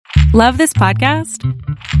Love this podcast?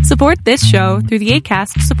 Support this show through the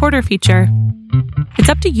Acast supporter feature. It's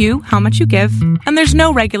up to you how much you give, and there's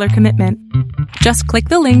no regular commitment. Just click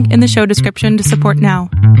the link in the show description to support now.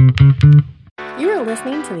 You are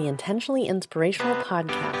listening to the Intentionally Inspirational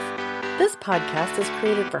Podcast. This podcast is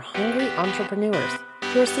created for hungry entrepreneurs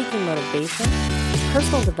who are seeking motivation,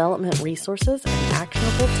 personal development resources, and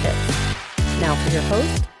actionable tips. Now for your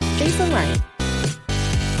host, Jason Ryan.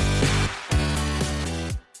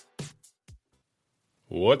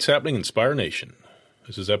 What's happening, Inspire Nation?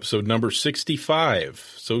 This is episode number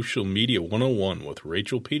 65, Social Media 101 with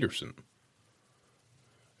Rachel Peterson.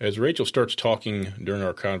 As Rachel starts talking during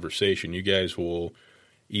our conversation, you guys will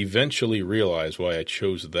eventually realize why I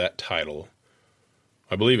chose that title.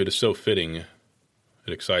 I believe it is so fitting, it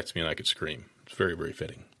excites me and I could scream. It's very, very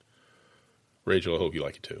fitting. Rachel, I hope you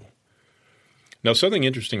like it too. Now, something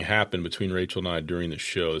interesting happened between Rachel and I during the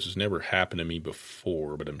show. This has never happened to me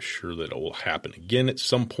before, but I'm sure that it will happen again at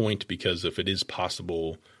some point, because if it is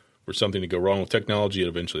possible for something to go wrong with technology,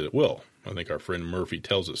 eventually it will. I think our friend Murphy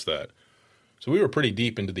tells us that. So we were pretty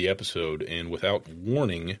deep into the episode, and without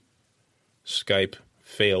warning, Skype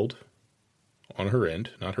failed on her end,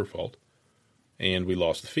 not her fault, and we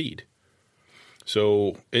lost the feed.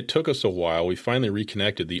 So it took us a while. We finally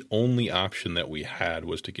reconnected. The only option that we had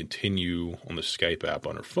was to continue on the Skype app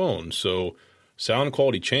on our phone. So sound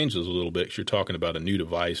quality changes a little bit because you're talking about a new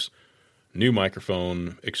device, new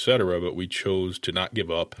microphone, etc. But we chose to not give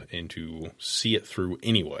up and to see it through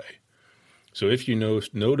anyway. So if you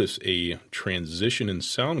notice a transition in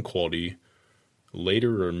sound quality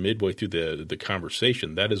later or midway through the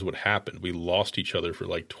conversation, that is what happened. We lost each other for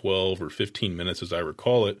like 12 or 15 minutes, as I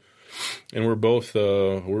recall it. And we're both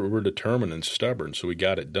we're determined and stubborn, so we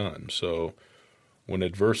got it done. So when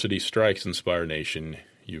adversity strikes, Inspire Nation,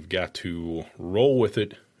 you've got to roll with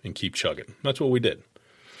it and keep chugging. That's what we did.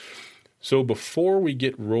 So before we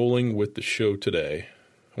get rolling with the show today,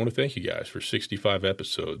 I want to thank you guys for 65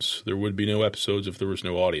 episodes. There would be no episodes if there was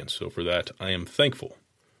no audience, so for that, I am thankful.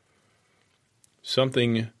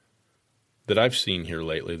 Something that I've seen here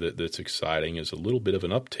lately that's exciting is a little bit of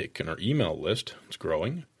an uptick in our email list. It's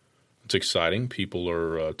growing. It's exciting. People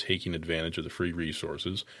are taking advantage of the free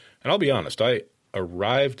resources. And I'll be honest, I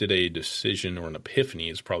arrived at a decision, or an epiphany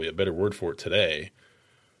is probably a better word for it today,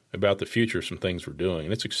 about the future of some things we're doing.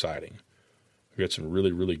 And it's exciting. We've got some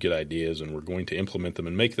really, really good ideas, and we're going to implement them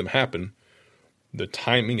and make them happen. The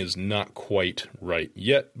timing is not quite right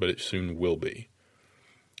yet, but it soon will be.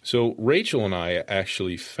 So Rachel and I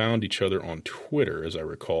actually found each other on Twitter, as I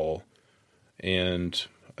recall, and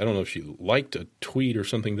I don't know if she liked a tweet or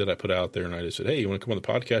something that I put out there, and I just said, hey, you want to come on the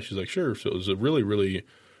podcast? She's like, sure. So it was a really, really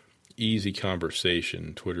easy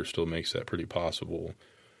conversation. Twitter still makes that pretty possible.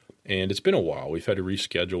 And it's been a while. We've had to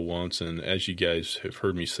reschedule once, and as you guys have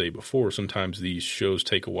heard me say before, sometimes these shows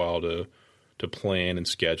take a while to plan and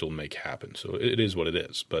schedule and make happen. So it is what it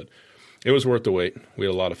is. But it was worth the wait. We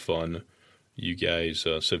had a lot of fun. You guys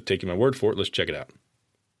have taken my word for it. Let's check it out.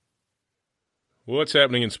 What's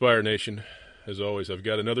happening, Inspire Nation? As always, I've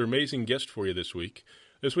got another amazing guest for you this week.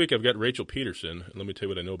 This week I've got Rachel Peterson, and let me tell you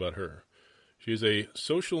what I know about her. She's a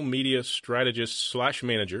social media strategist /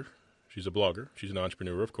 manager. She's a blogger. She's an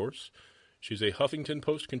entrepreneur, of course. She's a Huffington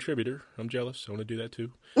Post contributor. I'm jealous. I want to do that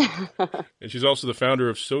too. And she's also the founder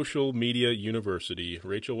of Social Media University.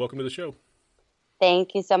 Rachel, welcome to the show.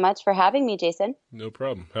 Thank you so much for having me, Jason. No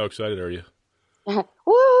problem. How excited are you?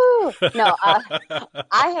 Woo! No,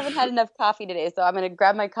 I haven't had enough coffee today, so I'm going to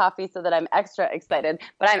grab my coffee so that I'm extra excited.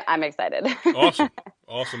 But I'm excited. Awesome.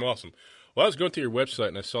 Well, I was going through your website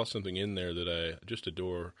and I saw something in there that I just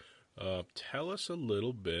adore. Tell us a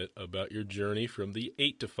little bit about your journey from the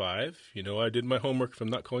 8 to 5. You know, I did my homework from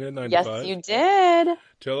not calling it a 9 to 5. Yes, you did.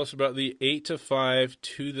 Tell us about the 8 to 5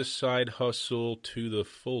 to the side hustle to the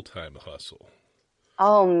full-time hustle.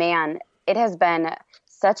 Oh, man. It has been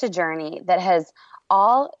such a journey that has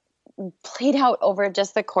all played out over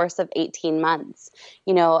just the course of 18 months.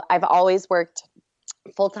 You know, I've always worked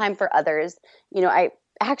full-time for others. You know, I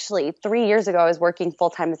actually 3 years ago, I was working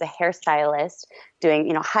full-time as a hairstylist, doing,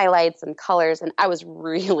 you know, highlights and colors, and I was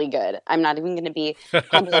really good. I'm not even going to be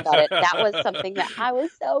humble about it. That was something that I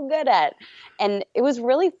was so good at. And it was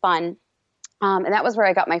really fun. And that was where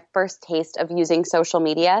I got my first taste of using social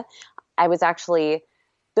media. I was actually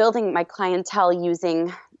building my clientele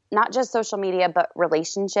using not just social media, but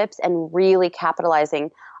relationships, and really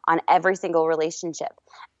capitalizing on every single relationship.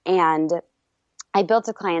 And I built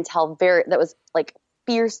a clientele that was like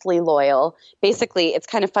fiercely loyal. Basically, it's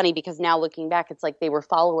kind of funny because now looking back, it's like they were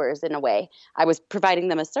followers in a way. I was providing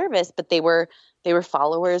them a service, but they were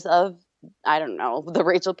followers of, I don't know, the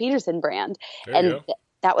Rachel Peterson brand. There you go.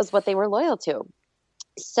 that was what they were loyal to.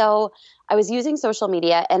 So I was using social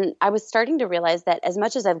media, and I was starting to realize that as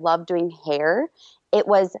much as I loved doing hair, it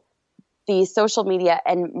was the social media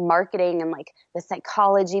and marketing and like the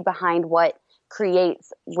psychology behind what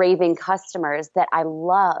creates raving customers that I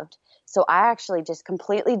loved. So I actually just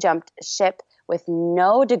completely jumped ship with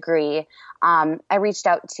no degree. I reached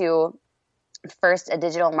out to first a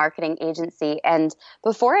digital marketing agency. And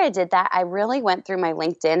before I did that, I really went through my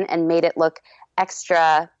LinkedIn and made it look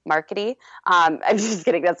extra markety. I'm just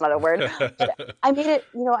kidding. That's not a word. But I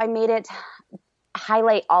made it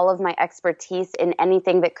highlight all of my expertise in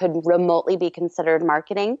anything that could remotely be considered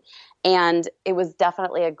marketing. And it was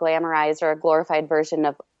definitely a glamorized or a glorified version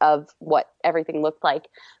of what everything looked like.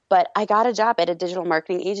 But I got a job at a digital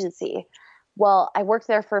marketing agency. Well, I worked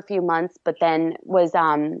there for a few months, but then was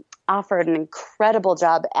offered an incredible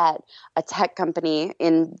job at a tech company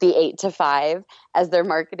in the 8 to 5 as their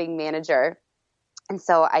marketing manager. And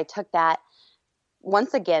so I took that,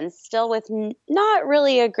 once again, still with not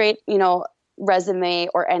really a great, resume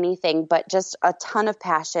or anything, but just a ton of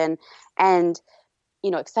passion and,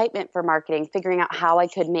 excitement for marketing, figuring out how I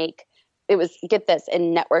could make it was, get this,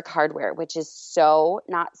 in network hardware, which is so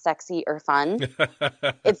not sexy or fun.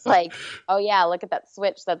 It's like, oh yeah, look at that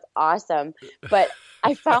switch. That's awesome. But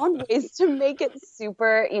I found ways to make it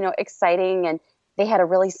super, exciting. And they had a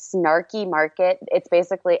really snarky market. It's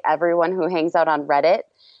basically everyone who hangs out on Reddit.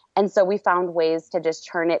 And so we found ways to just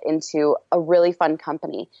turn it into a really fun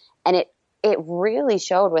company. And it really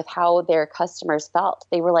showed with how their customers felt.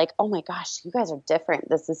 They were like, oh my gosh, you guys are different.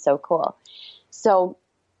 This is so cool. So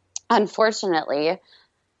unfortunately,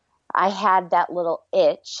 I had that little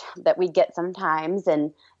itch that we get sometimes.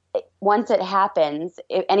 And once it happens,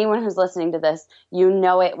 if anyone who's listening to this, you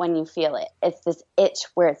know it when you feel it. It's this itch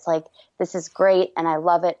where it's like, this is great and I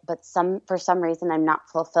love it, but for some reason I'm not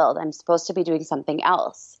fulfilled. I'm supposed to be doing something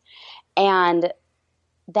else. And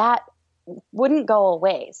that wouldn't go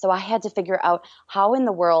away. So I had to figure out, how in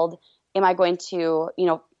the world am I going to,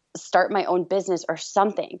 start my own business or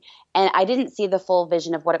something. And I didn't see the full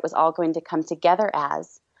vision of what it was all going to come together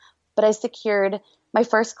as. But I secured my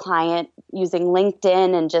first client using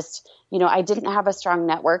LinkedIn and just, I didn't have a strong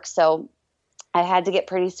network. So I had to get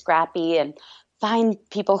pretty scrappy and find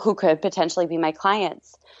people who could potentially be my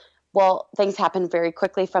clients. Well, things happened very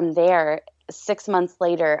quickly from there. 6 months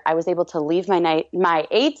later, I was able to leave my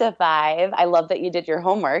 8 to 5. I love that you did your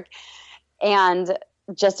homework. And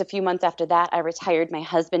just a few months after that, I retired my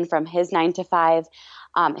husband from his 9 to 5.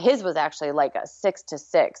 His was actually like a 6 to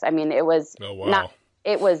 6. I mean, it was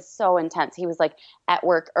it was so intense. He was like at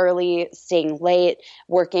work early, staying late,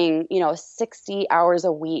 working, 60 hours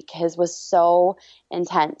a week. His was so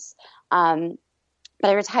intense. But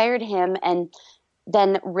I retired him and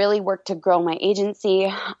then really worked to grow my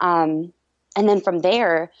agency. And then from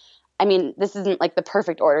there, I mean, this isn't like the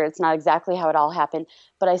perfect order. It's not exactly how it all happened,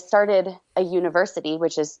 but I started a university,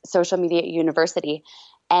 which is Social Media University,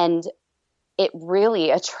 and it really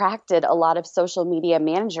attracted a lot of social media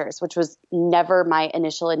managers, which was never my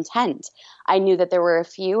initial intent. I knew that there were a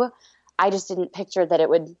few. I just didn't picture that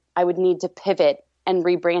I would need to pivot and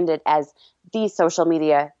rebrand it as the Social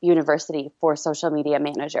Media University for social media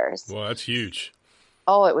managers. Well, that's huge.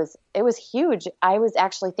 Oh, it was huge. I was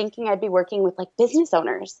actually thinking I'd be working with like business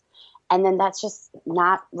owners. And then that's just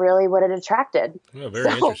not really what it attracted. Well,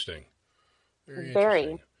 very interesting. Very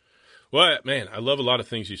interesting. Well, man, I love a lot of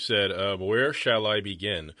things you said. Where shall I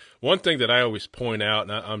begin? One thing that I always point out,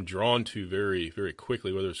 and I'm drawn to very, very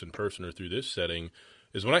quickly, whether it's in person or through this setting,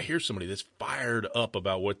 is when I hear somebody that's fired up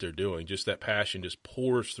about what they're doing, just that passion just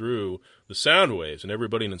pours through the sound waves, and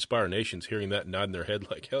everybody in Inspire Nation's hearing that and nodding their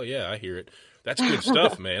head like, hell yeah, I hear it. That's good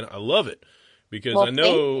stuff, man. I love it. Because I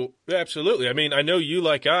know, absolutely. I mean, I know you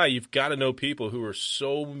like you've got to know people who are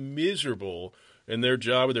so miserable in their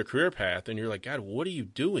job or their career path, and you're like, God, what are you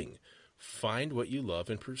doing? Find what you love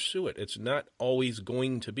and pursue it. It's not always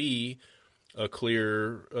going to be a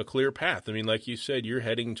clear path. I mean, like you said, you're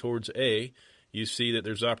heading towards A. You see that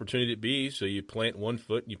there's opportunity at B, so you plant one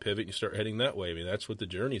foot, and you pivot, and you start heading that way. I mean, that's what the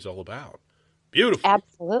journey's all about. Beautiful.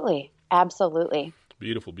 Absolutely. Absolutely.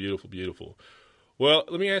 Beautiful, beautiful, beautiful. Well,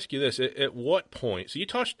 let me ask you this. At what point, so you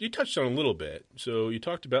touched on a little bit. So you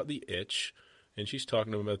talked about the itch, and she's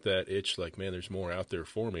talking about that itch like, man, there's more out there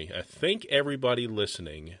for me. I think everybody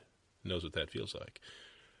listening knows what that feels like.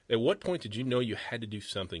 At what point did you know you had to do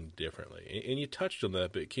something differently? And you touched on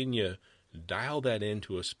that, but can you dial that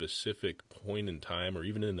into a specific point in time or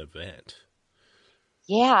even an event?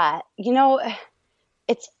 Yeah.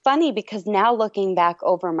 It's funny because now looking back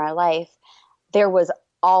over my life, there was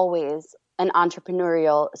always an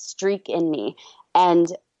entrepreneurial streak in me. And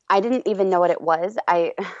I didn't even know what it was.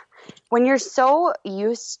 When you're so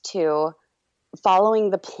used to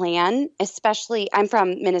following the plan, especially I'm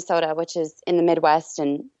from Minnesota, which is in the Midwest,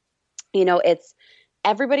 and it's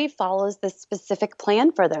everybody follows this specific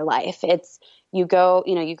plan for their life. It's you go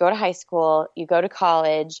to high school, you go to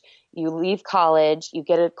college, you leave college, you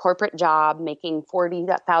get a corporate job making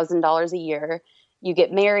 $40,000 a year, you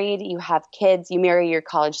get married, you have kids, you marry your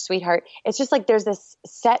college sweetheart. It's just like there's this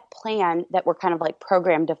set plan that we're kind of like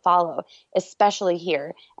programmed to follow, especially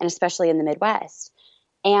here and especially in the Midwest.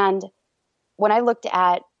 And when I looked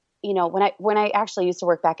at, when I actually used to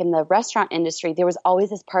work back in the restaurant industry, there was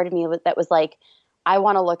always this part of me that was like, I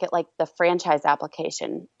want to look at like the franchise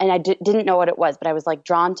application. And I didn't know what it was, but I was like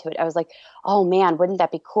drawn to it. I was like, oh man, wouldn't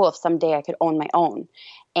that be cool if someday I could own my own?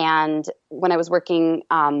 And when I was working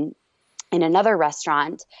in another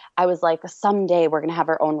restaurant, I was like, someday we're going to have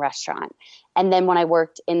our own restaurant. And then when I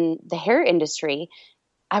worked in the hair industry,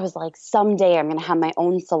 I was like, someday I'm going to have my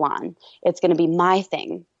own salon. It's going to be my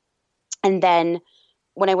thing. And then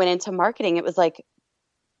when I went into marketing, it was like,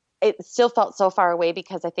 it still felt so far away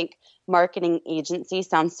because I think marketing agency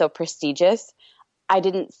sounds so prestigious. I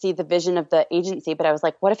didn't see the vision of the agency, but I was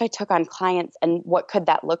like, what if I took on clients and what could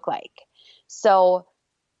that look like? So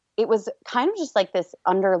it was kind of just like this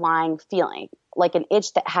underlying feeling, like an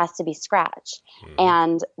itch that has to be scratched. Mm-hmm.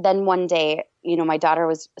 And then one day, my daughter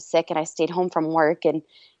was sick and I stayed home from work. And,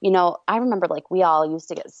 I remember like we all used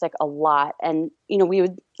to get sick a lot. And, we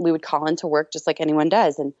would call into work just like anyone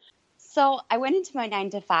does. And so I went into my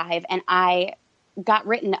 9-to-5 and I got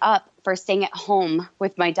written up for staying at home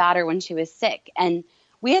with my daughter when she was sick. And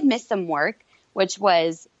we had missed some work, which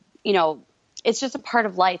was, it's just a part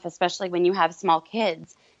of life, especially when you have small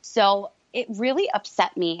kids. So it really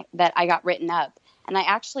upset me that I got written up. And I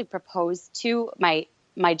actually proposed to my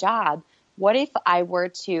job, what if I were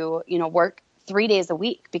to, work 3 days a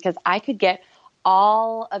week? Because I could get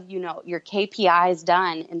all of, your KPIs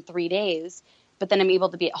done in 3 days, but then I'm able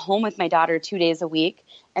to be at home with my daughter 2 days a week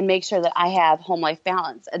and make sure that I have home life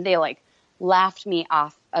balance. And they like laughed me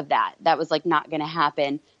off of that. That was like not going to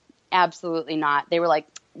happen. Absolutely not. They were like,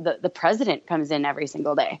 the president comes in every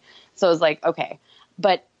single day. So I was like, okay.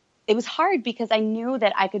 But it was hard because I knew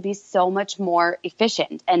that I could be so much more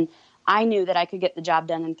efficient. And I knew that I could get the job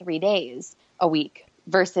done in 3 days a week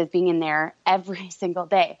versus being in there every single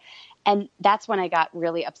day. And that's when I got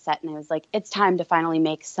really upset. And I was like, it's time to finally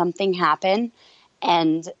make something happen.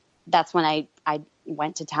 And that's when I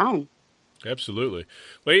went to town. Absolutely.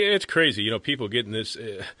 Well, it's crazy. People getting this.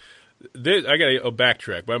 I got to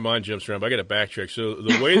backtrack. My mind jumps around, but I got to backtrack. So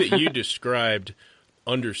the way that you described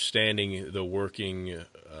understanding the working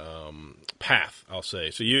path, I'll say.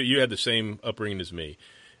 So you had the same upbringing as me.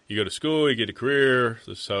 You go to school, you get a career,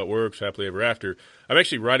 this is how it works, happily ever after. I'm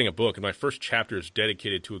actually writing a book, and my first chapter is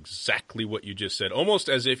dedicated to exactly what you just said, almost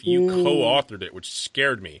as if you co-authored it, which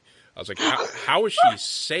scared me. I was like, how is she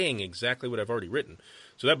saying exactly what I've already written?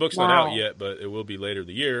 So that book's not out yet, but it will be later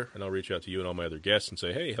the year, and I'll reach out to you and all my other guests and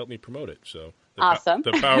say, hey, help me promote it. So awesome.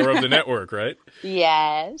 The power of the network, right?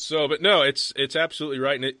 Yes. So, but no, it's absolutely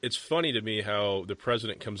right, and it's funny to me how the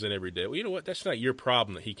president comes in every day. Well, you know what? That's not your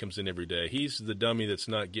problem that he comes in every day. He's the dummy that's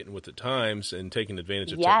not getting with the times and taking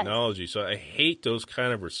advantage of technology. So I hate those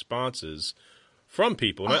kind of responses from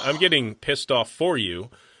people. And I'm getting pissed off for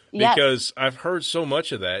you because I've heard so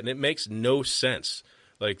much of that, and it makes no sense.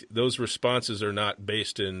 Like, those responses are not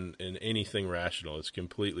based in anything rational. It's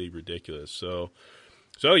completely ridiculous. So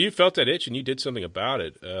you felt that itch and you did something about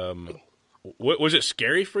it. Was it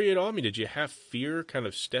scary for you at all? I mean, did you have fear kind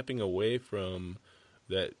of stepping away from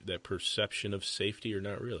that perception of safety, or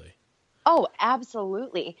not really? Oh,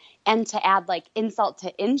 absolutely. And to add like insult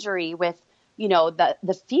to injury with,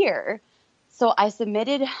 the fear. So I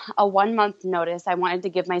submitted a 1-month notice. I wanted to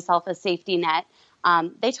give myself a safety net.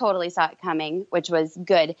 They totally saw it coming, which was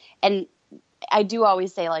good. And I do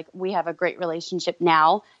always say, like, we have a great relationship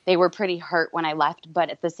now. They were pretty hurt when I left,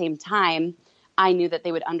 but at the same time, I knew that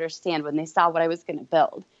they would understand when they saw what I was going to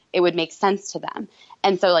build. It would make sense to them.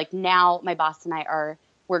 And so, like, now my boss and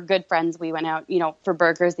we're good friends. We went out, for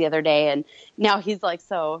burgers the other day, and now he's like,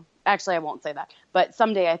 so actually, I won't say that, but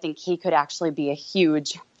someday I think he could actually be a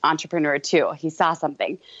huge entrepreneur too. He saw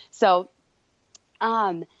something. So,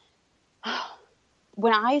 when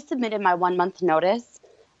I submitted my 1-month notice,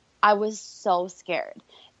 I was so scared.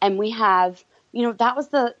 And we have, that was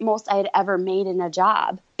the most I had ever made in a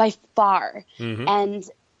job by far. Mm-hmm. And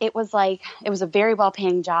it was a very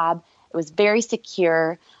well-paying job. It was very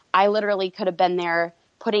secure. I literally could have been there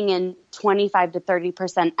putting in 25 to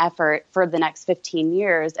 30% effort for the next 15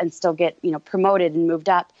 years and still get, promoted and moved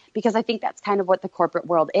up, because I think that's kind of what the corporate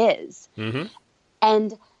world is. Mm-hmm.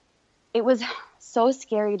 And it was so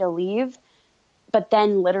scary to leave. But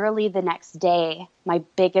then literally the next day, my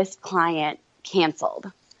biggest client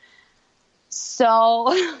canceled. So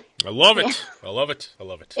I love it. I love it. I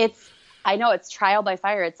love it. I know it's trial by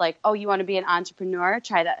fire. It's like, oh, you want to be an entrepreneur?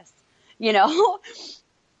 Try this,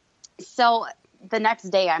 So the next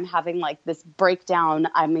day I'm having like this breakdown.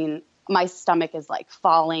 I mean, my stomach is like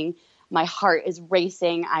falling. My heart is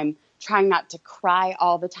racing. I'm trying not to cry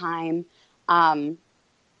all the time. And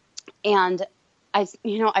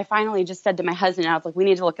I finally just said to my husband, I was like, we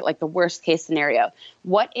need to look at like the worst case scenario.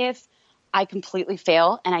 What if I completely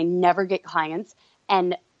fail and I never get clients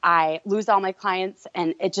and I lose all my clients?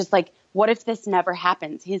 And it just like, what if this never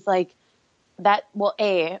happens? He's like, that's not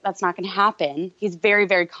going to happen. He's very,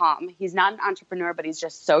 very calm. He's not an entrepreneur, but he's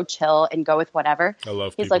just so chill and go with whatever. I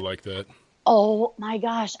love people like that. Oh my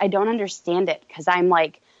gosh. I don't understand it because I'm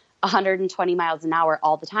like 120 miles an hour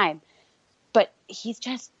all the time. But he's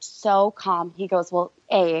just so calm. He goes, well,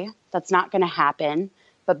 A, that's not going to happen.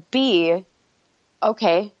 But B,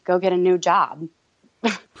 okay, go get a new job.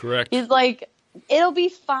 Correct. He's like, it'll be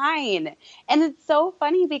fine. And it's so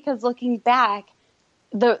funny because looking back,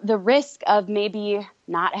 the risk of maybe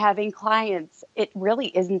not having clients, it really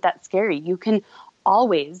isn't that scary. You can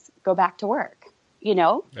always go back to work.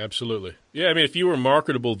 Absolutely. Yeah, I mean, if you were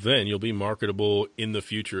marketable then, you'll be marketable in the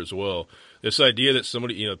future as well. This idea that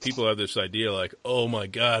somebody, people have this idea like, oh my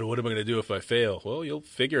God, what am I going to do if I fail? Well, you'll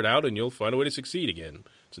figure it out and you'll find a way to succeed again.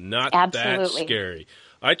 It's not that scary.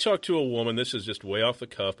 I talked to a woman, this is just way off the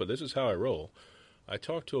cuff, but this is how I roll. I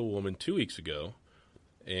talked to a woman 2 weeks ago,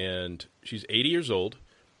 and she's 80 years old,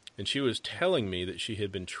 and she was telling me that she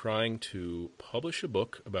had been trying to publish a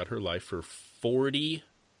book about her life for 40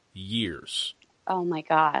 years. Oh my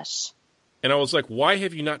gosh. And I was like, why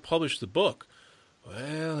have you not published the book?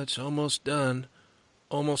 Well, it's almost done.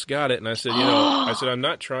 Almost got it. And I said, I'm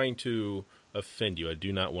not trying to offend you. I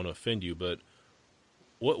do not want to offend you, but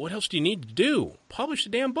what else do you need to do? Publish the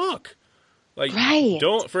damn book. Like,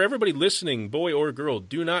 Don't, for everybody listening, boy or girl,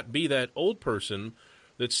 do not be that old person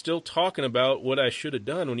that's still talking about what I should have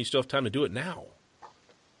done when you still have time to do it now.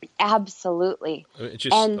 Absolutely. It's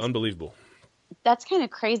just unbelievable. That's kind of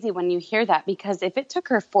crazy when you hear that, because if it took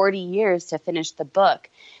her 40 years to finish the book,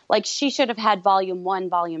 like she should have had volume 1,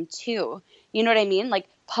 volume 2. You know what I mean? Like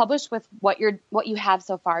publish with what you have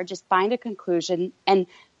so far, just find a conclusion and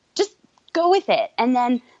just go with it. And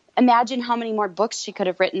then imagine how many more books she could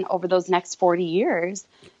have written over those next 40 years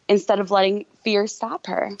instead of letting fear stop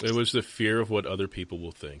her. It was the fear of what other people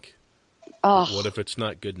will think. Oh. What if it's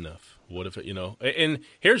not good enough? What if and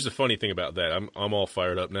here's the funny thing about that. I'm all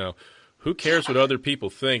fired up now. Who cares what other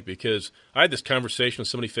people think? Because I had this conversation with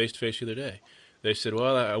somebody face-to-face the other day. They said,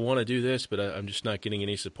 well, I want to do this, but I'm just not getting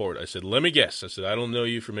any support. I said, let me guess. I said, I don't know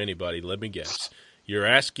you from anybody. Let me guess. You're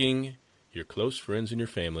asking your close friends and your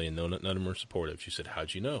family, and none of them are supportive. She said,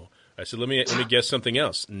 how'd you know? I said, let me guess something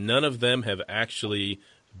else. None of them have actually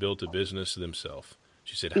built a business themselves.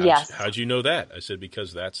 She said, how'd you know that? I said,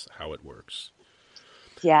 because that's how it works.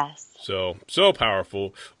 Yes. So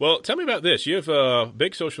powerful. Well, tell me about this. You have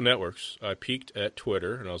big social networks. I peeked at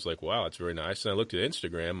Twitter, and I was like, wow, it's very nice. And I looked at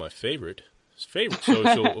Instagram, my favorite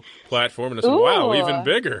social platform, and I said, wow, even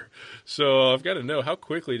bigger. So I've got to know, how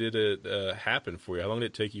quickly did it happen for you? How long did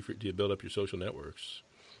it take you to build up your social networks?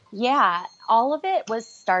 Yeah, all of it was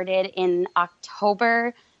started in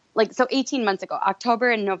October, 18 months ago,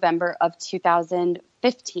 October and November of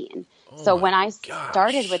 2015. So when I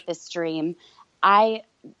started with this dream,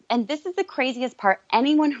 and this is the craziest part.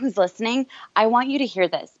 Anyone who's listening, I want you to hear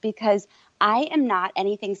this, because I am not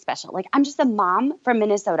anything special. Like, I'm just a mom from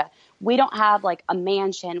Minnesota. We don't have like a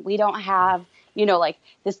mansion. We don't have,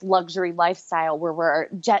 this luxury lifestyle where we're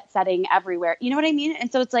jet setting everywhere. You know what I mean?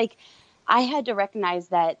 And so it's like, I had to recognize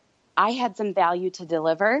that I had some value to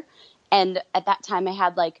deliver. And at that time I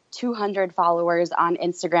had like 200 followers on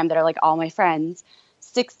Instagram that are like all my friends,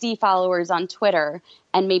 60 followers on Twitter,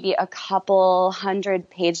 and maybe a couple hundred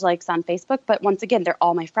page likes on Facebook. But once again, they're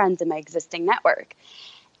all my friends in my existing network.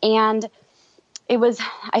 And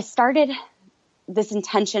I started this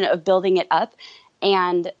intention of building it up.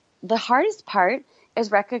 And the hardest part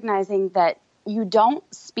is recognizing that you don't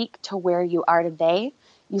speak to where you are today.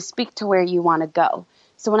 You speak to where you want to go.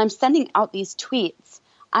 So when I'm sending out these tweets,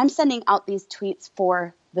 I'm sending out these tweets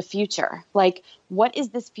for the future. Like, what is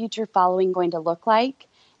this future following going to look like?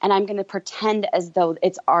 And I'm going to pretend as though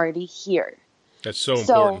it's already here. That's so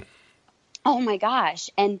important. Oh my gosh.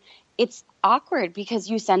 And it's awkward because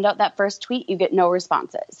you send out that first tweet, you get no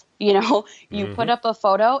responses. You put up a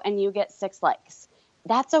photo and you get 6 likes.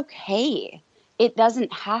 That's okay. It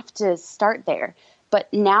doesn't have to start there.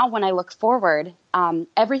 But now when I look forward,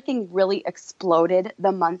 everything really exploded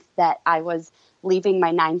the month that I was leaving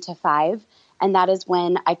my 9 to 5. And that is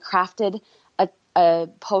when I crafted a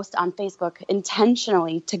post on Facebook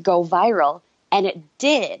intentionally to go viral. And it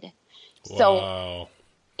did. Wow. So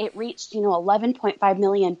it reached, 11.5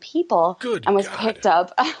 million people. Good and was God. picked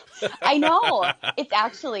up. I know. It's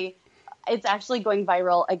actually going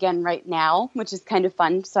viral again right now, which is kind of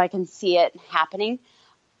fun. So I can see it happening.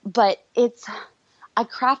 But I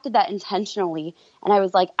crafted that intentionally, and I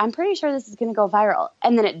was like, I'm pretty sure this is going to go viral.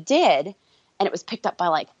 And then it did, and it was picked up by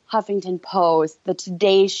like Huffington Post, the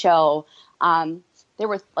Today Show. There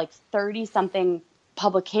were like 30-something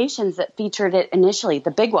publications that featured it initially, the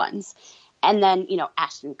big ones. And then,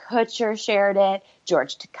 Ashton Kutcher shared it,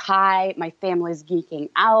 George Takei, my family's geeking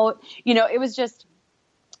out. It was just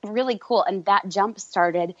really cool. And that jump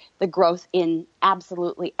started the growth in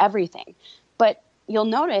absolutely everything. But you'll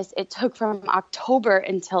notice it took from October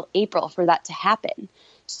until April for that to happen.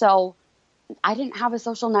 So I didn't have a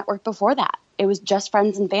social network before that. It was just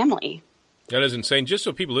friends and family. That is insane. Just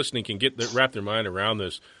so people listening can wrap their mind around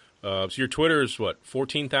this. So your Twitter is what,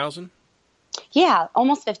 14,000? Yeah,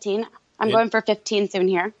 almost 15. I'm going for 15 soon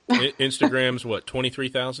here. Instagram's what,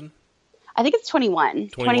 23,000? I think it's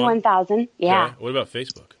 21,000. Yeah. Okay. What about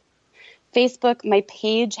Facebook? Facebook, my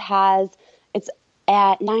page it's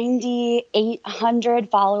at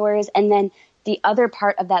 9,800 followers. And then the other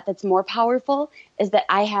part of that that's more powerful is that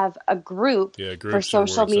I have a group for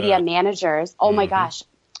social media managers. Oh my gosh.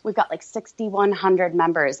 We've got like 6,100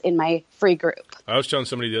 members in my free group. I was telling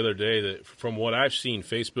somebody the other day that from what I've seen,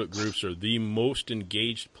 Facebook groups are the most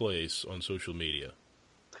engaged place on social media.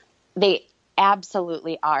 They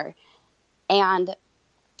absolutely are. And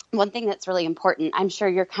one thing that's really important, I'm sure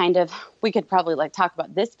we could probably talk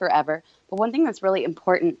about this forever, but one thing that's really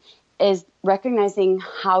important is recognizing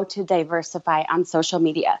how to diversify on social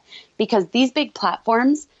media, because these big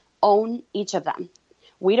platforms own each of them.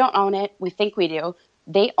 We don't own it. We think we do.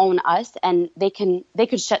 They own us, and they could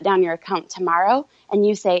shut down your account tomorrow, and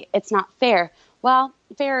you say it's not fair. Well,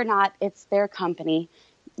 fair or not, it's their company.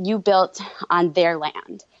 You built on their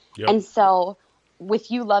land. Yep. And so with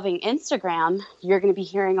you loving Instagram, you're going to be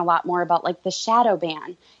hearing a lot more about the shadow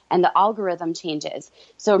ban and the algorithm changes.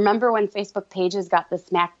 So remember when Facebook pages got the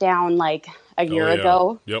smackdown a year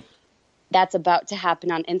ago? Yep. That's about to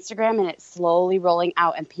happen on Instagram, and it's slowly rolling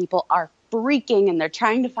out, and people are freaking, and they're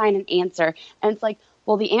trying to find an answer. And it's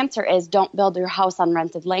well, the answer is don't build your house on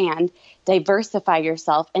rented land, diversify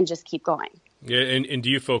yourself, and just keep going. Yeah, and do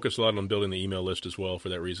you focus a lot on building the email list as well for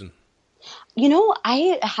that reason?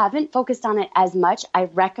 I haven't focused on it as much. I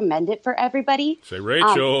recommend it for everybody. Say,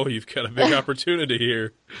 Rachel, you've got a big opportunity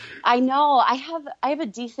here. I know. I have a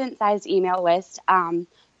decent sized email list.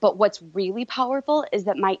 But what's really powerful is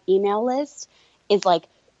that my email list is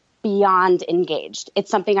beyond engaged. It's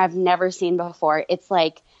something I've never seen before. It's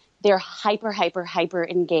they're hyper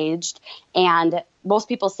engaged. And most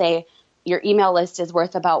people say your email list is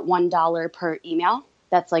worth about $1 per email.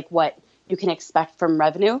 That's what you can expect from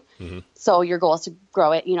revenue. Mm-hmm. So your goal is to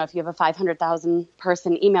grow it. If you have a 500,000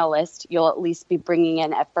 person email list, you'll at least be bringing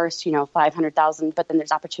in at first, 500,000, but then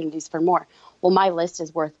there's opportunities for more. Well, my list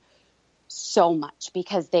is worth so much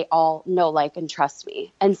because they all know, like, and trust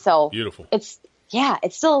me. And so beautiful. It's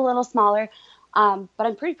still a little smaller, but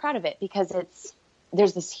I'm pretty proud of it because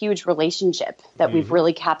there's this huge relationship that we've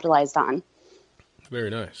really capitalized on. Very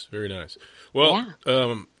nice. Very nice. Well,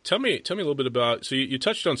 tell me a little bit about, so you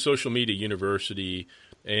touched on Social Media University,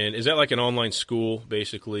 and is that like an online school,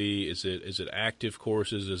 basically? Is it active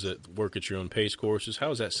courses? Is it work at your own pace courses? How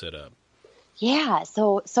is that set up? Yeah.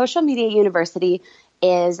 So Social Media University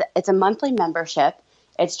it's a monthly membership.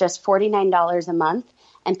 It's just $49 a month,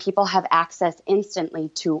 and people have access instantly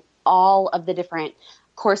to all of the different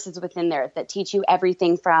courses within there that teach you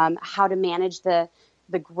everything from how to manage the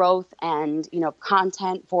growth and,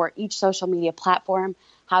 content for each social media platform,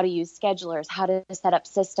 how to use schedulers, how to set up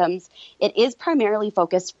systems. It is primarily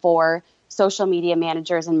focused for social media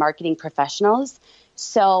managers and marketing professionals.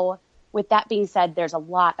 So with that being said, there's a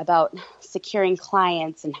lot about securing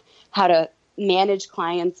clients and how to manage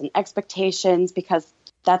clients and expectations, because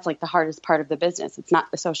that's the hardest part of the business. It's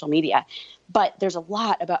not the social media, but there's a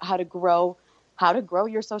lot about how to grow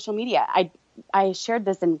your social media. I shared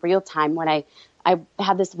this in real time when I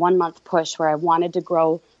had this 1 month push where I wanted to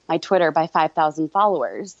grow my Twitter by 5,000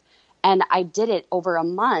 followers. And I did it over a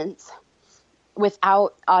month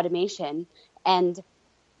without automation. And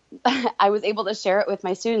I was able to share it with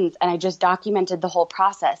my students, and I just documented the whole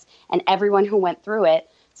process. And everyone who went through it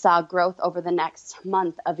saw growth over the next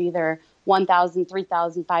month of either 1,000,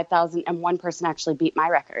 3,000, 5,000, and one person actually beat my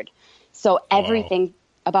record. So everything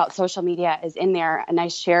about social media is in there, and I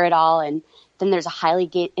share it all. And then there's a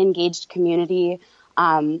highly engaged community. There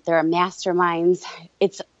are masterminds.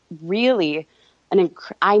 It's really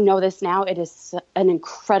I know this now, it is an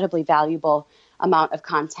incredibly valuable amount of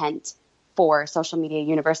content for Social Media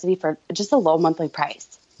University for just a low monthly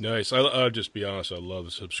price. Nice. I'll just be honest. I love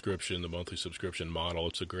the monthly subscription model.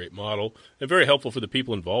 It's a great model and very helpful for the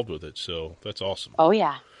people involved with it. So that's awesome. Oh,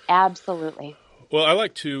 yeah, absolutely. Well, I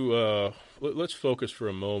like to let's focus for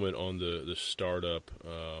a moment on the startup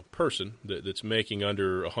person that's making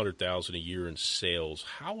under $100,000 a year in sales.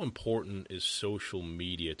 How important is social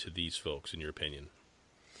media to these folks, in your opinion?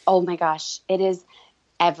 Oh my gosh, it is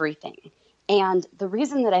everything. And the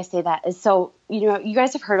reason that I say that is so, you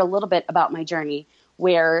guys have heard a little bit about my journey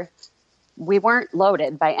where we weren't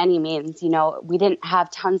loaded by any means. We didn't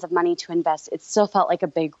have tons of money to invest. It still felt like a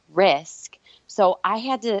big risk. So I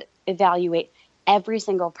had to evaluate every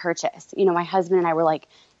single purchase. My husband and I were like,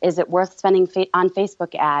 is it worth spending on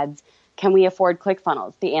Facebook ads? Can we afford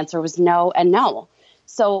ClickFunnels? The answer was no and no.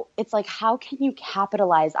 So it's like, how can you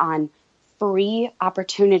capitalize on free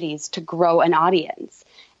opportunities to grow an audience?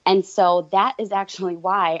 And so that is actually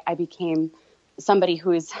why I became somebody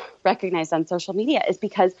who is recognized on social media, is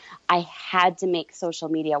because I had to make social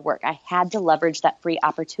media work. I had to leverage that free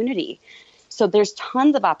opportunity. So there's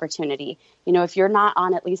tons of opportunity. If you're not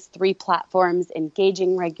on at least 3 platforms,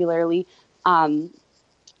 engaging regularly, promoting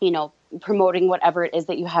whatever it is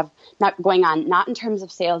that you have not going on, not in terms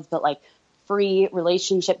of sales, but like free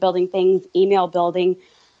relationship building things, email building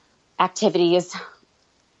activities,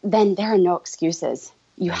 then there are no excuses.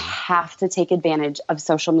 You have to take advantage of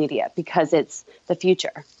social media because it's the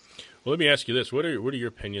future. Well, let me ask you this. What are your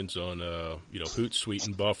opinions on, Hootsuite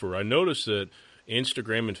and Buffer? I noticed that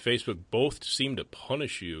Instagram and Facebook both seem to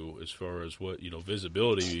punish you as far as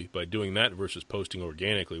visibility by doing that versus posting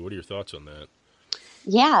organically. What are your thoughts on that?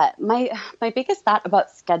 Yeah, my biggest thought about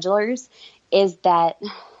schedulers is that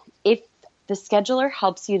if the scheduler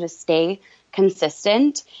helps you to stay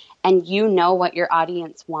consistent and you know what your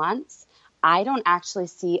audience wants, I don't actually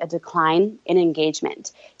see a decline in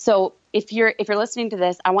engagement. So if you're listening to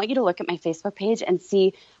this, I want you to look at my Facebook page and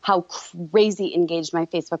see how crazy engaged my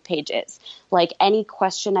Facebook page is. Like any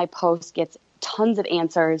question I post gets tons of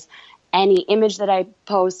answers. Any image that I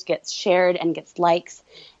post gets shared and gets likes,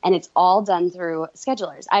 and it's all done through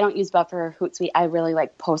schedulers. I don't use Buffer or Hootsuite. I really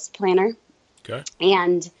like Post Planner. Okay.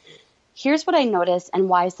 And here's what I noticed and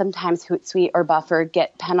why sometimes Hootsuite or Buffer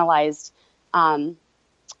get penalized.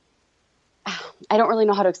 I don't really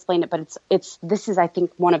know how to explain it, but this is, I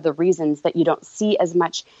think, one of the reasons that you don't see as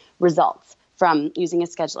much results from using a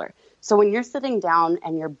scheduler. So when you're sitting down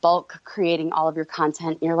and you're bulk creating all of your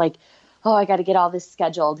content, you're like, oh, I got to get all this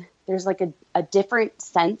scheduled. There's like a different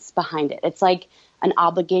sense behind it. It's like an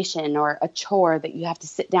obligation or a chore that you have to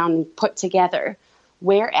sit down and put together.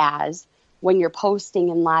 Whereas when you're posting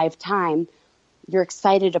in live time, you're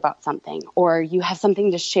excited about something, or you have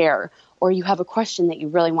something to share, or you have a question that you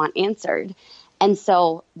really want answered. And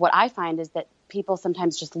so what I find is that people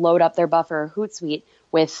sometimes just load up their Buffer or Hootsuite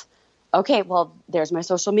with, okay, well, there's my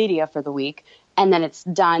social media for the week, and then it's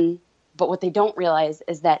done. But what they don't realize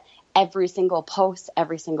is that every single post,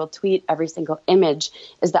 every single tweet, every single image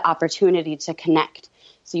is the opportunity to connect.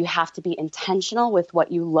 So you have to be intentional with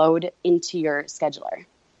what you load into your scheduler.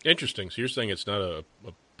 Interesting. So you're saying it's not a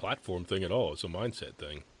platform thing at all. It's a mindset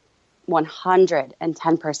thing.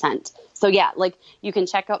 110%. So yeah, like you can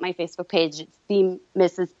check out my Facebook page. It's the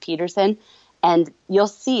Mrs. Peterson, and you'll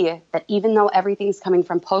see that even though everything's coming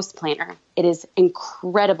from Post Planner, it is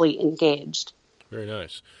incredibly engaged. Very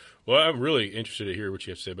nice. Well, I'm really interested to hear what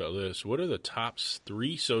you have to say about this. What are the top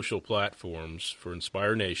 3 social platforms for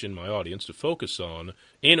Inspire Nation, my audience, to focus on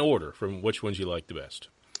in order from which ones you like the best?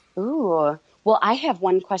 Ooh, well, I have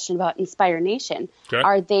one question about Inspire Nation. Okay.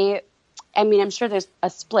 Are they, I'm sure there's a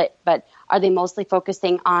split, but are they mostly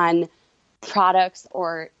focusing on products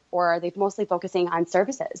or are they mostly focusing on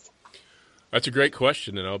services? That's a great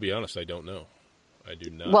question, and I'll be honest, I don't know. I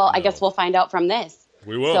do not Well, know. I guess we'll find out from this.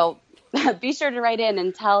 We will. So be sure to write in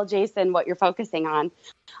and tell Jason what you're focusing on.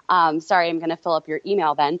 Sorry, I'm going to fill up your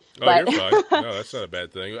email then. You're fine. No, that's not a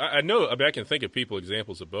bad thing. I know. I can think of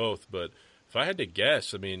examples of both, but if I had to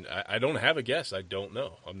guess, I don't have a guess. I don't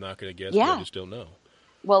know. I'm not going to guess. Yeah. I just don't know.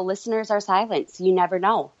 Well, listeners are silent, so you never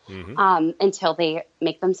know until they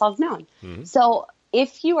make themselves known. Mm-hmm. So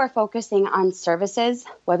if you are focusing on services,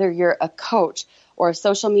 whether you're a coach or a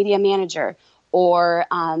social media manager or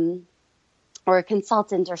or a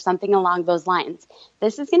consultant or something along those lines.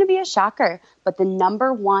 This is going to be a shocker, but the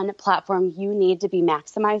number one platform you need to be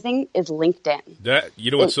maximizing is LinkedIn.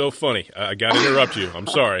 You know what's so funny? I got to interrupt you. I'm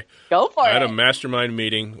sorry. Go for it. I had a mastermind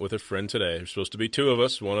meeting with a friend today. There's supposed to be two of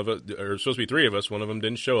us. Supposed to be three of us. One of them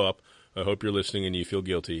didn't show up. I hope you're listening and you feel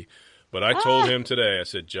guilty. But I told him today, I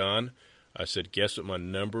said, John, guess what my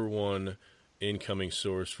number one incoming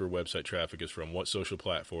source for website traffic is from? What social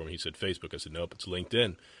platform? He said, Facebook. I said, nope, it's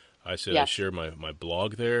LinkedIn. I said, yes. I share my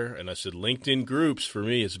blog there, and I said, LinkedIn groups for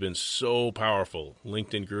me has been so powerful.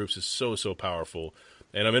 LinkedIn groups is so powerful.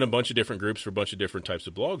 And I'm in a bunch of different groups for a bunch of different types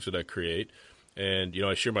of blogs that I create. And,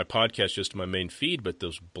 I share my podcast just to my main feed, but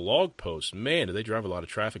those blog posts, man, do they drive a lot of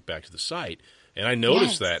traffic back to the site. And I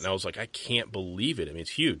noticed that, and I was like, I can't believe it. I mean,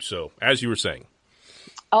 it's huge. So, as you were saying.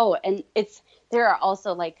 Oh, and there are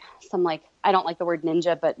also some I don't like the word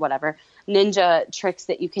ninja, but whatever, ninja tricks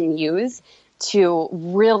that you can use to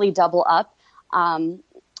really double up.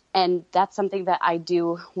 And that's something that I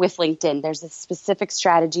do with LinkedIn. There's a specific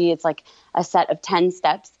strategy. It's like a set of 10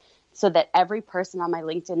 steps so that every person on my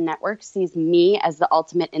LinkedIn network sees me as the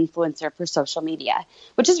ultimate influencer for social media,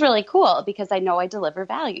 which is really cool because I know I deliver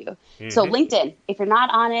value. Mm-hmm. So LinkedIn, if you're not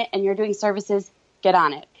on it and you're doing services, get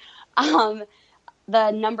on it.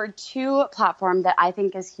 The number two platform that I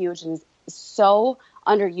think is huge and is so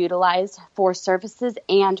underutilized for services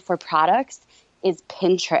and for products is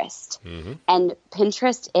Pinterest. Mm-hmm. And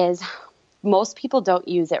Pinterest is, most people don't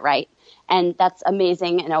use it right. And that's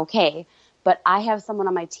amazing and okay. But I have someone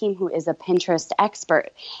on my team who is a Pinterest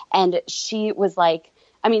expert. And she was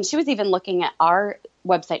she was even looking at our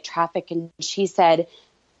website traffic and she said,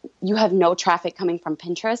 you have no traffic coming from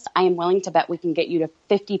Pinterest. I am willing to bet we can get you to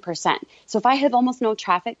 50%. So if I have almost no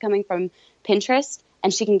traffic coming from Pinterest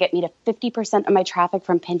and she can get me to 50% of my traffic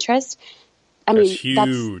from Pinterest, that's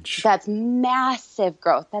huge. That's massive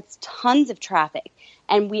growth. That's tons of traffic.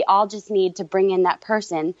 And we all just need to bring in that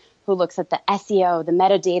person who looks at the SEO, the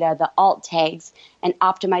metadata, the alt tags, and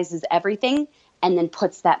optimizes everything and then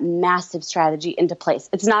puts that massive strategy into place.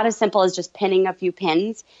 It's not as simple as just pinning a few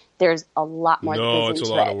pins. There's a lot more that goes into it. No, it's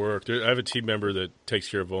a lot of work. I have a team member that takes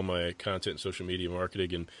care of all my content and social media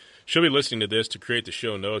marketing, and she'll be listening to this to create the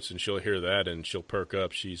show notes, and she'll hear that, and she'll perk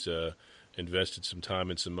up. She's invested some time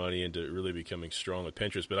and some money into really becoming strong with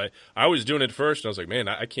Pinterest. But I was doing it at first, and I was like, man,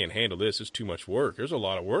 I can't handle this. It's too much work. There's a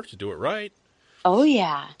lot of work to do it right. Oh,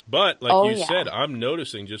 yeah. But like you said, I'm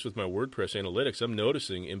noticing just with my WordPress analytics, I'm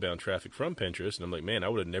noticing inbound traffic from Pinterest. And I'm like, man, I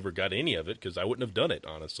would have never got any of it because I wouldn't have done it,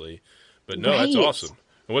 honestly. But no, That's awesome.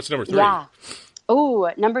 And what's number 3? Yeah. Oh,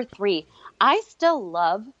 number 3. I still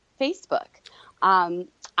love Facebook.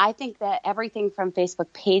 I think that everything from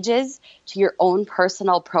Facebook pages to your own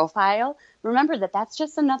personal profile, remember that that's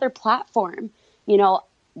just another platform.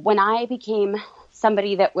 When I became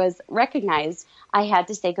somebody that was recognized, I had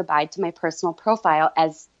to say goodbye to my personal profile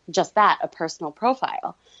as just that, a personal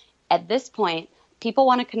profile. At this point, people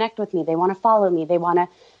want to connect with me. They want to follow me. They want to,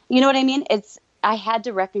 you know what I mean? I had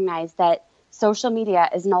to recognize that social media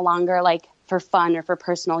is no longer for fun or for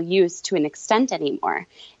personal use to an extent anymore.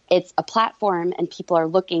 It's a platform and people are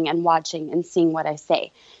looking and watching and seeing what I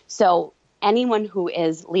say. So anyone who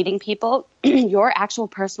is leading people, your actual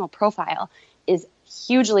personal profile is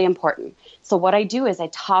hugely important. So what I do is I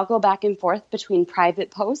toggle back and forth between private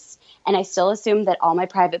posts, and I still assume that all my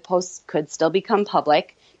private posts could still become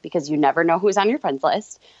public because you never know who's on your friends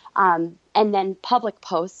list. And then public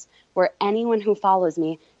posts where anyone who follows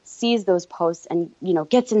me sees those posts and,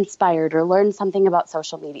 gets inspired or learns something about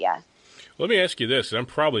social media. Let me ask you this, and I'm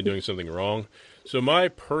probably doing something wrong. So my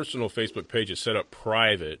personal Facebook page is set up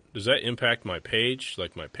private. Does that impact my page,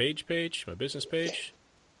 like my page, my business page?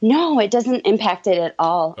 No, it doesn't impact it at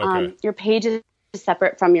all. Okay. Your page is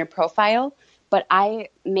separate from your profile, but I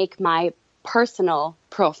make my personal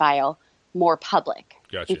profile more public.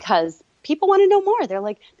 Gotcha. Because people want to know more.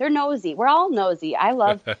 They're nosy. We're all nosy. I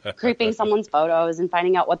love creeping someone's photos and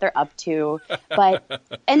finding out what they're up to,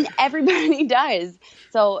 and everybody does.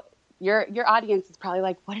 So your audience is probably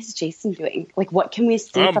like, what is Jason doing? What can we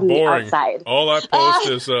see from boring. The outside? All I post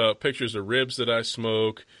is pictures of ribs that I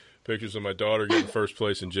smoke, pictures of my daughter getting first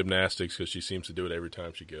place in gymnastics because she seems to do it every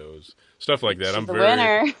time she goes. Stuff like that.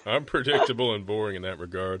 I'm predictable and boring in that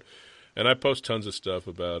regard. And I post tons of stuff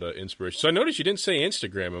about inspiration. So I noticed you didn't say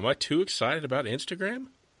Instagram. Am I too excited about Instagram?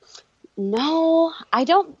 No, I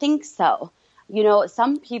don't think so.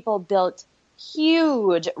 Some people built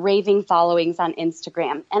huge raving followings on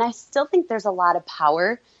Instagram, and I still think there's a lot of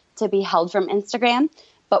power to be held from Instagram.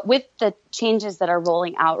 But with the changes that are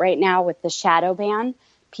rolling out right now with the shadow ban,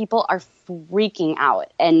 people are freaking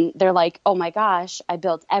out and they're like, oh my gosh, I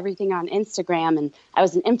built everything on Instagram and I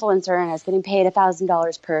was an influencer and I was getting paid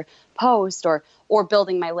 $1,000 per post or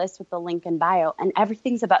building my list with the link in bio, and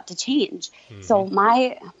everything's about to change. Mm-hmm. So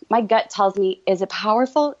my gut tells me, is it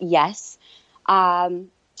powerful? Yes.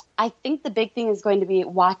 I think the big thing is going to be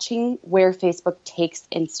watching where Facebook takes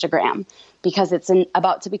Instagram, because it's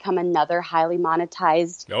about to become another highly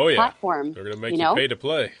monetized platform. They're going to make you pay to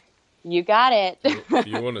play. You got it. If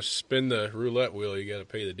you want to spin the roulette wheel, you got to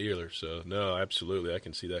pay the dealer. So, no, absolutely. I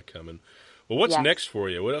can see that coming. Well, what's next for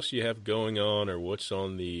you? What else do you have going on, or what's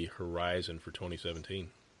on the horizon for 2017?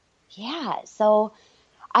 Yeah, so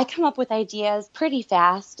I come up with ideas pretty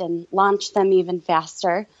fast and launch them even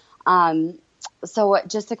faster. So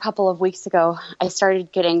just a couple of weeks ago, I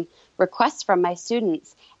started getting requests from my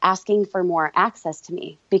students asking for more access to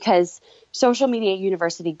me, because Social Media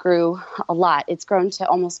University grew a lot. It's grown to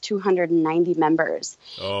almost 290 members.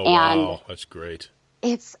 Oh, wow. That's great.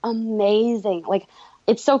 It's amazing. Like,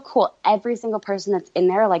 it's so cool. Every single person that's in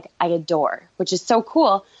there, like, I adore, which is so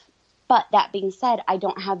cool. But that being said, I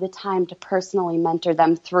don't have the time to personally mentor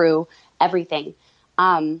them through everything.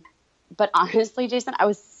 But honestly, Jason, I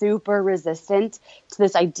was super resistant to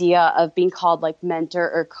this idea of being called like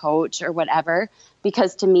mentor or coach or whatever,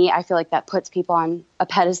 because to me, I feel like that puts people on a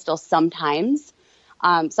pedestal sometimes.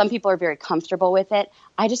 Some people are very comfortable with it.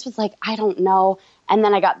 I just was like, I don't know. And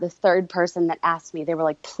then I got the third person that asked me, they were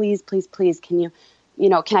like, please, please, please, can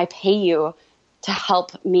I pay you to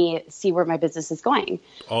help me see where my business is going?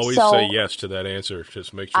 Always say yes to that answer.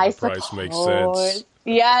 Just make sure the price makes sense.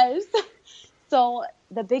 Yes. So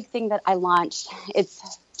the big thing that I launched,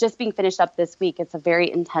 it's just being finished up this week. It's a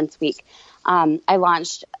very intense week. I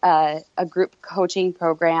launched a group coaching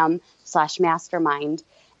program / mastermind,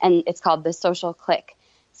 and it's called the Social Click.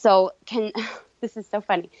 So this is so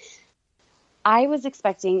funny. I was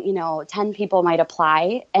expecting, 10 people might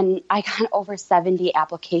apply, and I got over 70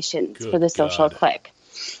 applications for the Social Click.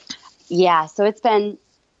 Yeah, so it's been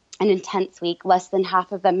an intense week. Less than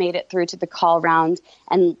half of them made it through to the call round,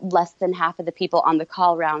 and less than half of the people on the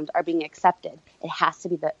call round are being accepted. It has to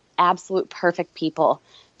be the absolute perfect people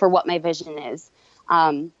for what my vision is.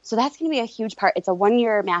 So that's going to be a huge part. It's a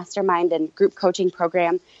 1-year mastermind and group coaching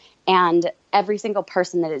program, and every single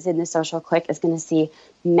person that is in the Social Click is going to see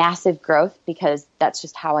massive growth, because that's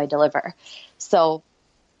just how I deliver. So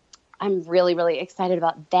I'm really, really excited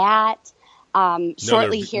about that.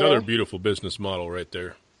 Another beautiful business model right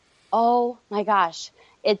there. Oh my gosh.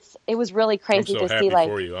 It was really crazy to see. I'm so happy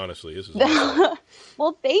for you, honestly. This is awesome.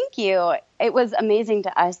 Well, thank you. It was amazing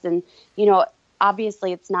to us. And,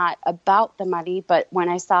 obviously it's not about the money, but when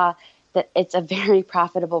I saw that it's a very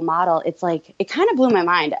profitable model, it's like, it kind of blew my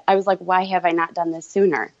mind. I was like, why have I not done this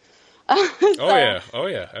sooner? Oh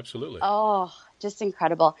yeah, absolutely. Oh, just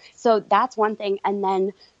incredible. So that's one thing. And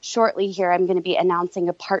then shortly here, I'm going to be announcing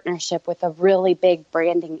a partnership with a really big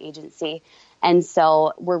branding agency. And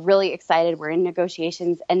so we're really excited. We're in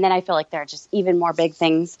negotiations. And then I feel like there are just even more big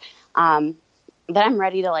things that I'm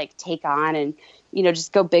ready to take on and,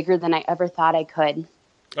 just go bigger than I ever thought I could.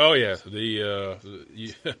 Oh, yeah. I'm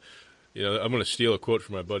going to steal a quote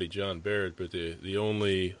from my buddy John Barrett, but the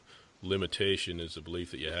only limitation is the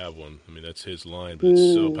belief that you have one. I mean, that's his line, but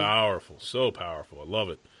it's so powerful, so powerful. I love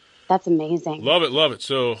it. That's amazing. Love it, love it.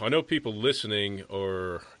 So I know people listening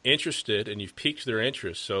are interested, and you've piqued their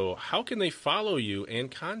interest. So how can they follow you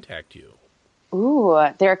and contact you? Ooh,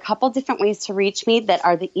 there are a couple different ways to reach me that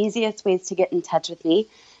are the easiest ways to get in touch with me.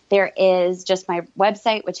 There is just my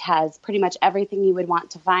website, which has pretty much everything you would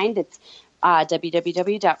want to find. It's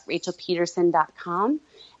www.rachelpeterson.com.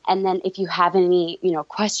 And then if you have any,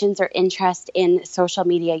 questions or interest in Social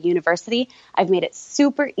Media University, I've made it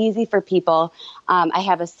super easy for people. I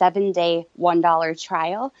have a 7-day $1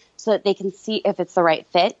 trial so that they can see if it's the right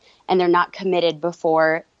fit and they're not committed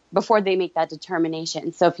before they make that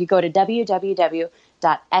determination. So if you go to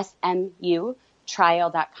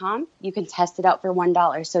www.smutrial.com, you can test it out for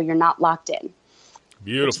 $1 so you're not locked in.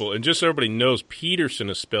 Beautiful. And just so everybody knows, Peterson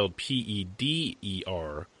is spelled Pedersen.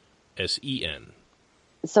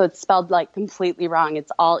 So it's spelled completely wrong.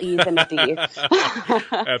 It's all E's and a D.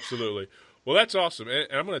 Absolutely. Well, that's awesome. And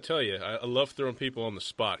I'm going to tell you, I love throwing people on the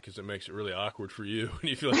spot because it makes it really awkward for you. And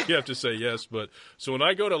you feel like you have to say yes. But so when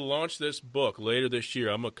I go to launch this book later this year,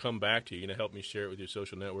 I'm going to come back to you. You're going to help me share it with your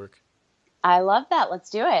social network? I love that. Let's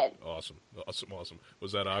do it. Awesome.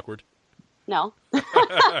 Was that awkward? No.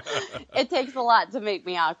 It takes a lot to make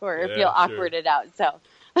me awkward or feel awkwarded out. So.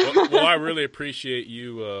 Well, I really appreciate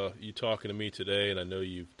you talking to me today, and I know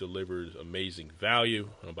you've delivered amazing value.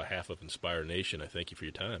 On behalf of Inspire Nation, I thank you for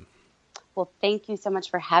your time. Well, thank you so much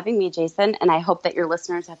for having me, Jason. And I hope that your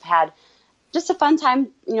listeners have had just a fun time,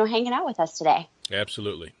 hanging out with us today.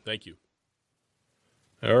 Absolutely. Thank you.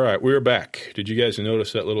 All right, we're back. Did you guys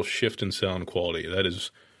notice that little shift in sound quality? That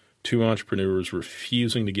is two entrepreneurs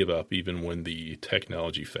refusing to give up even when the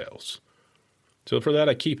technology fails. So for that,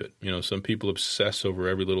 I keep it. Some people obsess over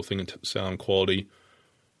every little thing in sound quality.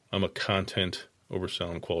 I'm a content over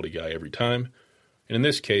sound quality guy every time. And in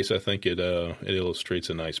this case, I think it illustrates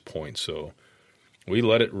a nice point. So we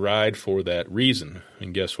let it ride for that reason.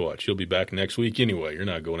 And guess what? You'll be back next week anyway. You're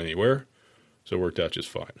not going anywhere. So it worked out just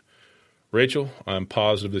fine. Rachel, I'm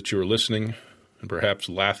positive that you were listening and perhaps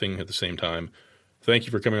laughing at the same time. Thank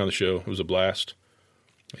you for coming on the show. It was a blast.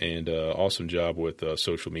 And awesome job with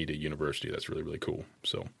Social Media University. That's really, really cool.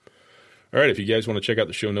 So, all right, if you guys want to check out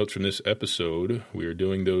the show notes from this episode, we are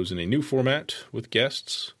doing those in a new format with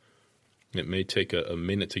guests. It may take a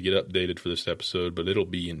minute to get updated for this episode, but it'll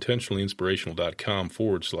be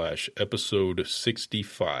intentionallyinspirational.com/episode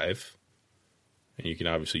 65. And you can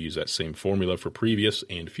obviously use that same formula for previous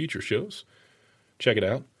and future shows. Check it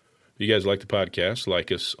out. If you guys like the podcast, like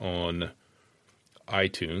us on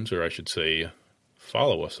iTunes, or I should say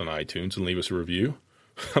follow us on iTunes and leave us a review.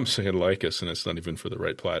 I'm saying like us, and it's not even for the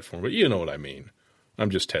right platform, but you know what I mean.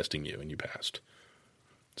 I'm just testing you, and you passed.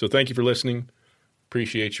 So thank you for listening.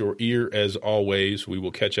 Appreciate your ear as always. We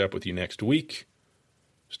will catch up with you next week.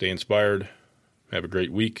 Stay inspired. Have a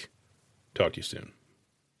great week. Talk to you soon.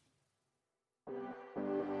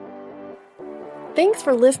 Thanks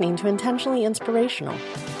for listening to Intentionally Inspirational.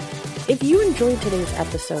 If you enjoyed today's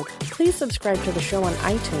episode, please subscribe to the show on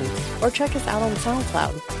iTunes or check us out on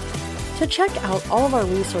SoundCloud. To check out all of our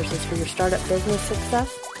resources for your startup business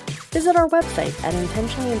success, visit our website at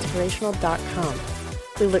intentionallyinspirational.com.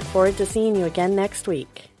 We look forward to seeing you again next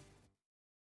week.